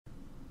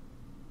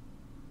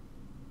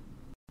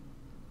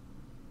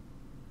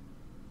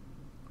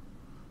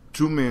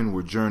Two men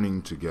were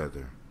journeying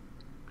together.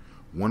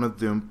 One of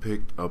them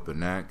picked up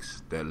an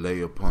axe that lay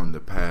upon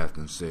the path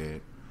and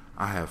said,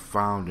 "I have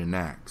found an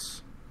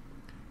axe."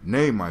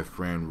 "Nay, my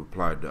friend,"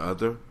 replied the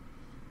other,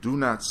 "do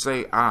not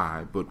say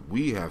I, but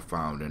we have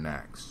found an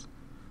axe."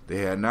 They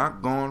had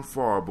not gone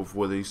far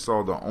before they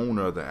saw the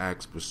owner of the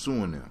axe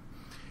pursuing them.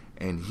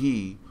 And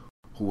he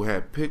who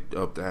had picked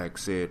up the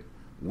axe said,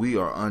 "We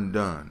are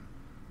undone."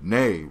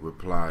 "Nay,"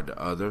 replied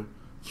the other,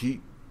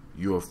 "keep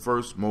your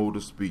first mode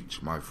of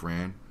speech, my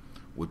friend.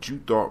 What you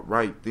thought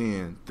right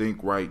then, think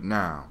right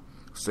now.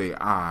 Say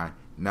I,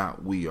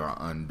 not we are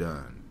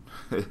undone."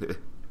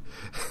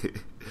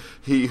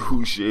 He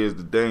who shares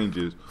the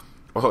dangers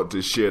ought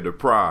to share the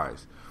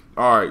prize.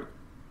 All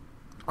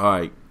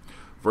right.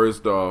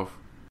 First off,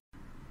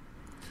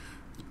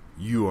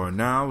 you are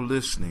now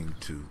listening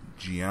to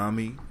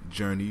Giami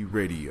Journey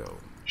Radio.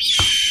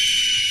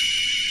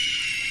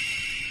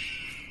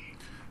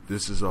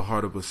 This is a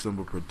Heart of a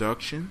Simba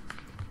production.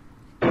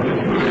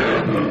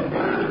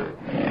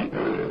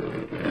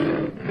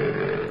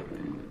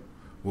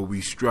 Where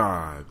we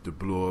strive to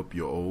blow up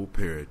your old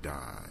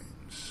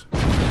paradigms.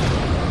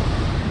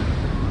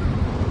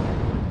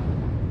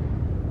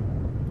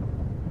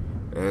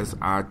 As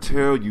I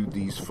tell you,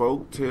 these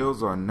folk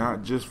tales are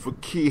not just for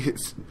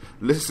kids.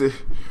 Listen,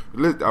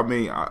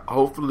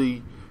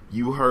 hopefully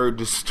you heard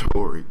the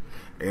story.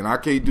 And I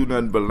can't do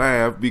nothing but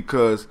laugh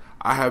because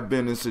I have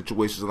been in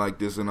situations like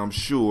this, and I'm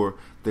sure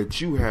that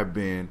you have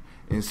been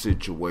in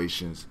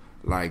situations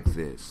like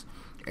this.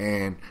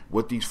 And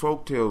what these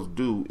folk tales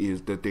do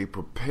is that they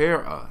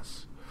prepare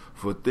us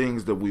for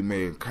things that we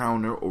may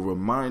encounter or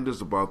remind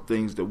us about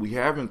things that we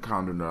have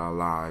encountered in our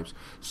lives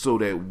so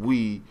that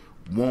we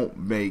won't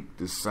make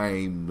the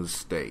same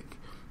mistake.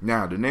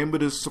 Now, the name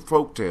of this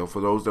folk tale, for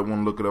those that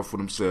want to look it up for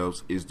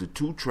themselves, is The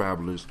Two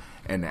Travelers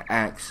and the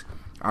Axe.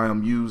 I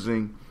am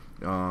using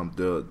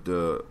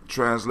the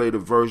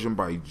translated version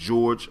by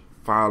George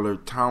Fowler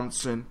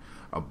Townsend,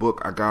 a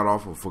book I got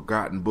off of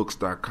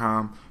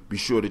ForgottenBooks.com. Be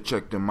sure to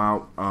check them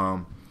out.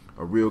 A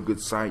real good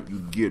site. You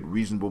get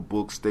reasonable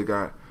books. They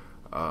got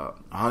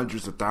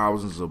hundreds of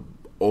thousands of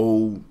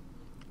old,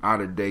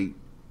 out-of-date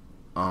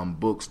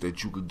books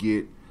that you could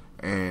get,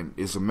 and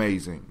it's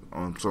amazing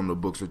on some of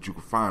the books that you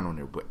can find on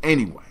there. But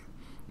anyway,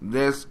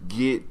 let's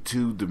get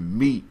to the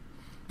meat.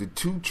 The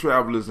Two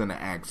Travelers and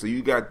the Axe. So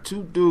you got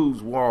two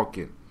dudes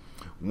walking.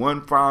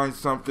 One finds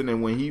something,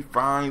 and when he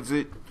finds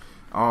it,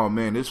 oh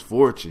man, it's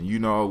fortune. You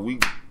know,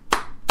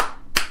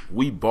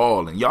 we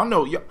balling. Y'all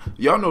know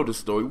the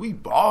story. We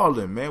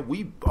balling, man.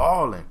 We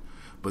balling.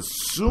 But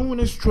soon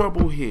as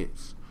trouble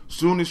hits,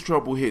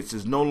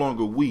 it's no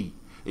longer we.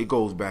 It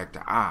goes back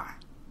to I.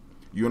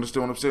 You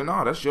understand what I'm saying?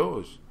 No, that's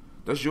yours.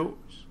 That's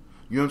yours.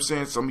 You know what I'm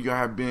saying? Some of y'all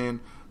have been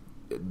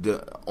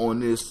on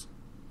the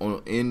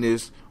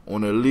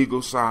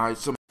legal side.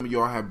 Some of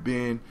y'all have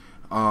been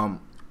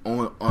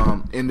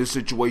in this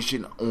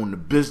situation on the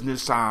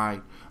business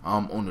side,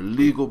 on the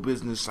legal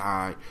business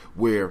side,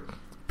 where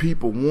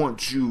people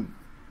want you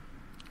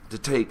to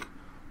take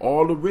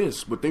all the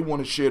risks, but they want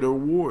to share the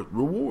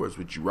rewards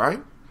with you,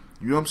 right?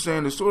 You know what I'm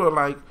saying? It's sort of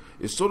like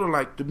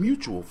the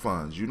mutual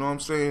funds. You know what I'm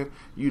saying?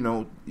 You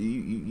know,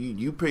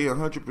 you pay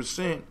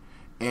 100%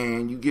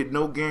 and you get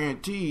no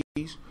guarantees,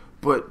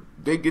 but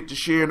they get to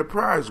share in the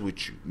prize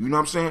with you. You know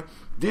what I'm saying?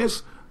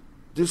 This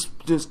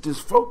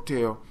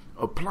folktale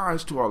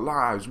applies to our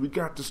lives. We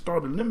got to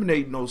start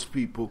eliminating those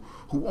people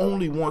who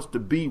only wants to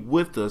be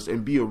with us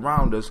and be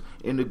around us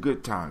in the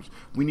good times.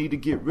 We need to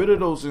get rid of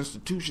those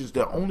institutions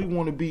that only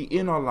want to be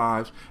in our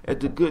lives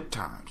at the good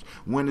times.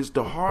 When it's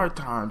the hard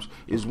times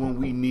is when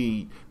we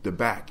need the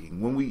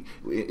backing.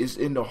 It's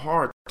in the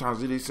hard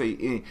times that they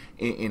say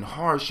in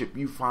hardship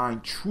you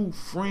find true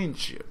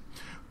friendship.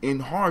 In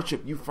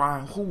hardship you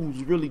find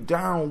who's really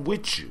down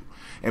with you.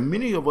 And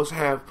many of us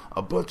have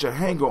a bunch of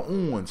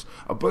hanger-ons,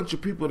 a bunch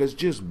of people that's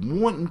just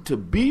wanting to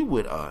be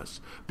with us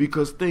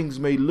because things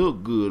may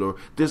look good or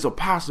there's a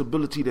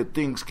possibility that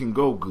things can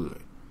go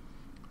good.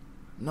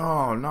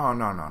 No.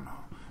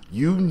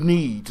 You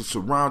need to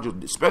surround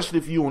yourself, especially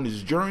if you're on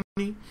this journey.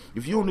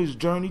 If you're on this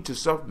journey to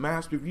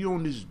self-mastery, if you're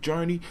on this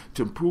journey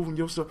to improving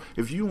yourself,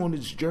 if you're on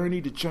this journey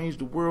to change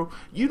the world,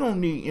 you don't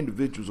need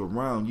individuals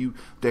around you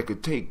that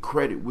could take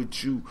credit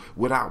with you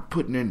without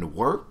putting in the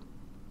work.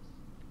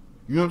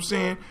 You know what I'm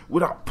saying?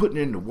 Without putting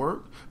in the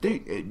work.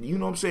 You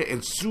know what I'm saying?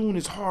 And soon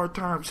as hard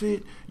times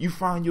hit, you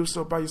find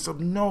yourself by yourself.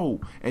 No.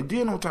 And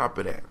then on top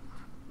of that,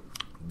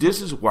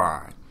 this is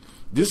why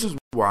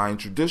in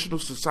traditional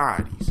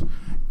societies,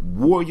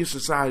 warrior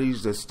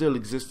societies that still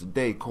exist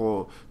today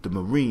called the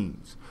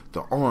Marines,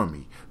 the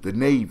Army, the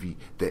Navy,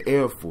 the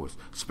Air Force,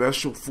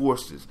 Special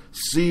Forces,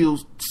 SEAL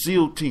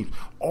teams,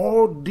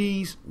 all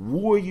these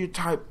warrior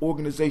type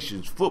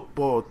organizations,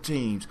 football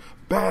teams,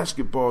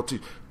 basketball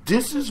teams.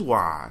 This is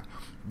why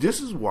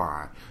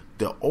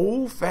the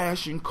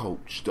old-fashioned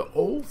coach, the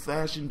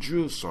old-fashioned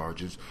drill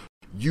sergeants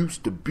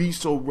used to be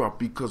so rough,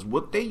 because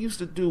what they used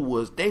to do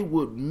was they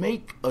would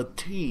make a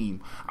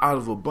team out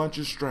of a bunch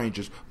of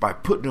strangers by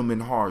putting them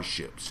in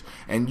hardships.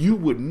 And you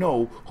would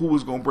know who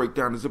was going to break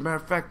down. As a matter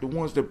of fact, the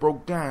ones that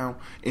broke down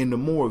in the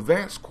more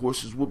advanced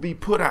courses would be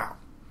put out.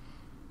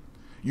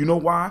 You know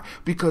why?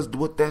 Because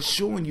what that's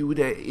showing you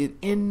that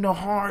in the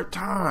hard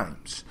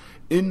times,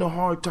 in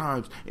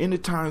the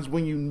times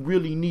when you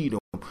really need them,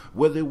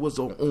 whether it was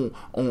on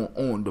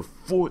the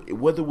fourth,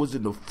 whether it was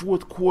in the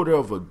fourth quarter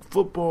of a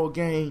football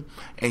game,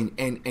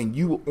 and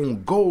you were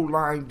on goal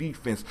line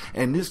defense,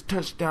 and this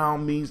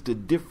touchdown means the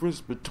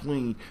difference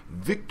between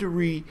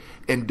victory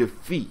and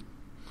defeat.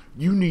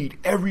 You need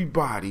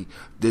everybody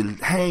to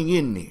hang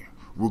in there,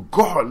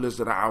 regardless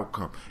of the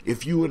outcome.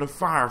 If you're in a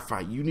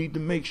firefight, you need to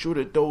make sure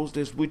that those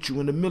that's with you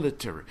in the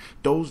military,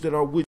 those that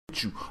are with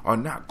you, are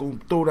not going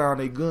to throw down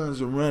their guns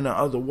and run the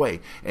other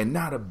way, and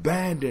not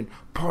abandon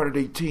part of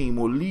their team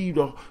or leave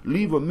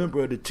a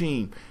member of the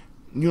team.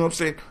 You know what I'm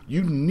saying?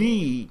 You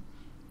need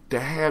to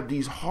have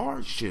these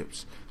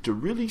hardships to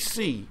really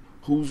see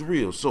who's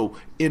real. So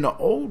in the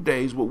old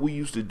days, what we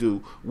used to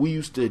do, we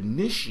used to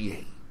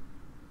initiate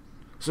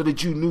so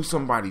that you knew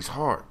somebody's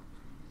heart.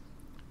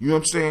 You know what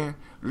I'm saying?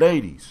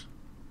 Ladies,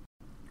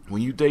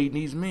 when you date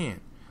these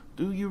men,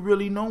 do you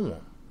really know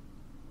them?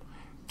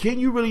 Can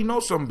you really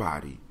know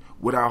somebody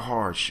without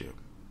hardship?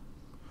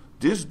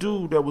 This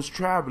dude that was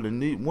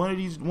traveling,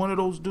 one of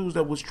those dudes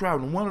that was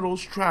traveling, one of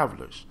those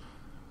travelers,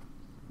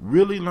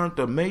 really learned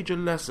a major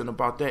lesson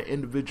about that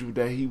individual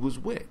that he was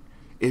with,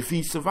 if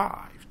he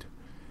survived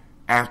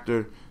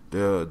after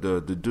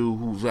the dude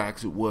whose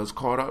axe it was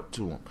caught up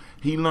to him.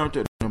 He learned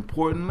an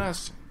important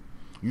lesson.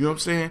 You know what I'm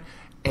saying?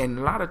 And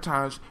a lot of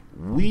times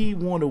we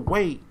want to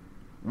wait.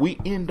 We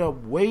end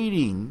up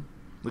waiting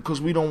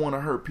because we don't want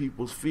to hurt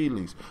people's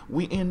feelings.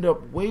 We end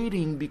up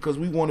waiting because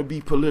we want to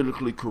be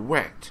politically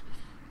correct.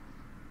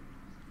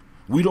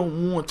 We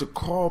don't want to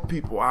call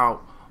people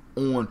out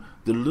on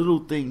the little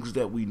things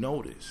that we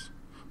notice.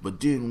 But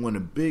then when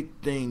a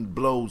big thing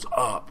blows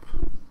up,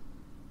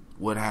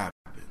 what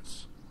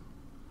happens?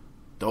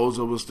 Those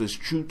of us that's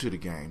true to the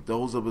game,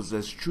 those of us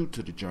that's true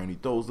to the journey,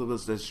 those of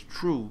us that's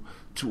true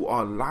to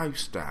our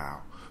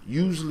lifestyle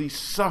usually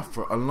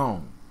suffer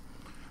alone.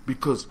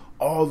 Because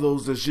all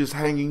those that's just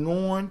hanging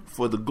on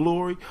for the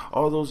glory,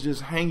 all those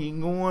just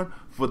hanging on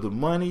for the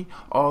money,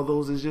 all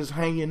those that's just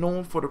hanging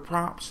on for the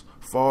props,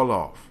 fall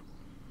off.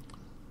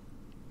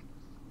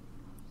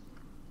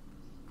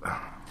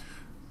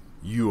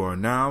 You are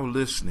now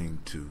listening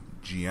to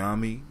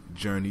Giami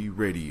Journey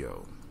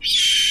Radio.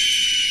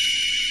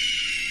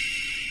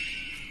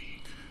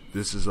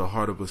 This is a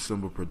Heart of a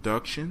Symbol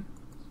production.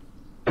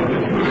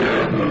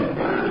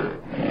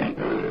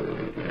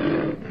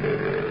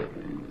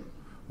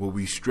 Where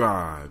we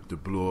strive to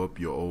blow up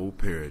your old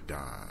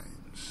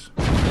paradigms.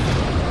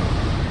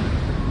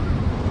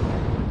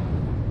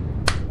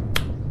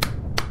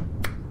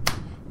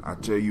 I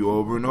tell you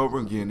over and over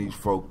again, these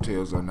folk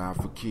tales are not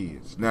for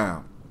kids.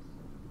 Now,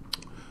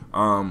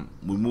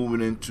 we're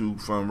moving into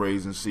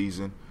fundraising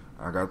season.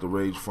 I got to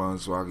raise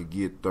funds so I could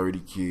get 30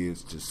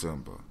 kids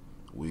December.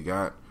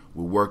 We're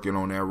working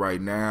on that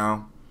right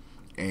now,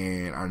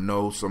 and I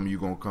know some of you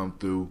gonna come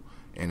through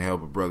and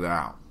help a brother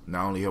out.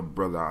 Not only help a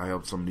brother out,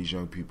 help some of these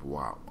young people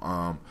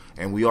out.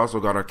 And we also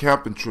got our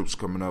camping trips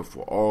coming up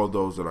for all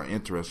those that are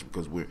interested,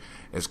 because we're,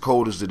 as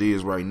cold as it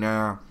is right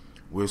now,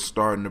 we're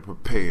starting to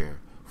prepare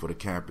for the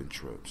camping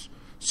trips.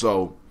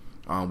 So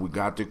we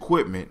got the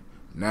equipment.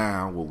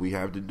 Now what we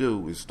have to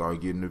do is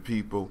start getting the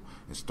people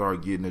and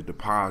start getting the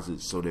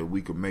deposits so that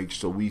we can make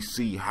sure we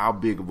see how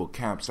big of a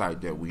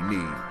campsite that we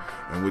need.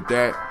 And with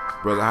that,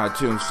 Brother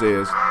Hatim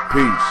says,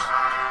 peace.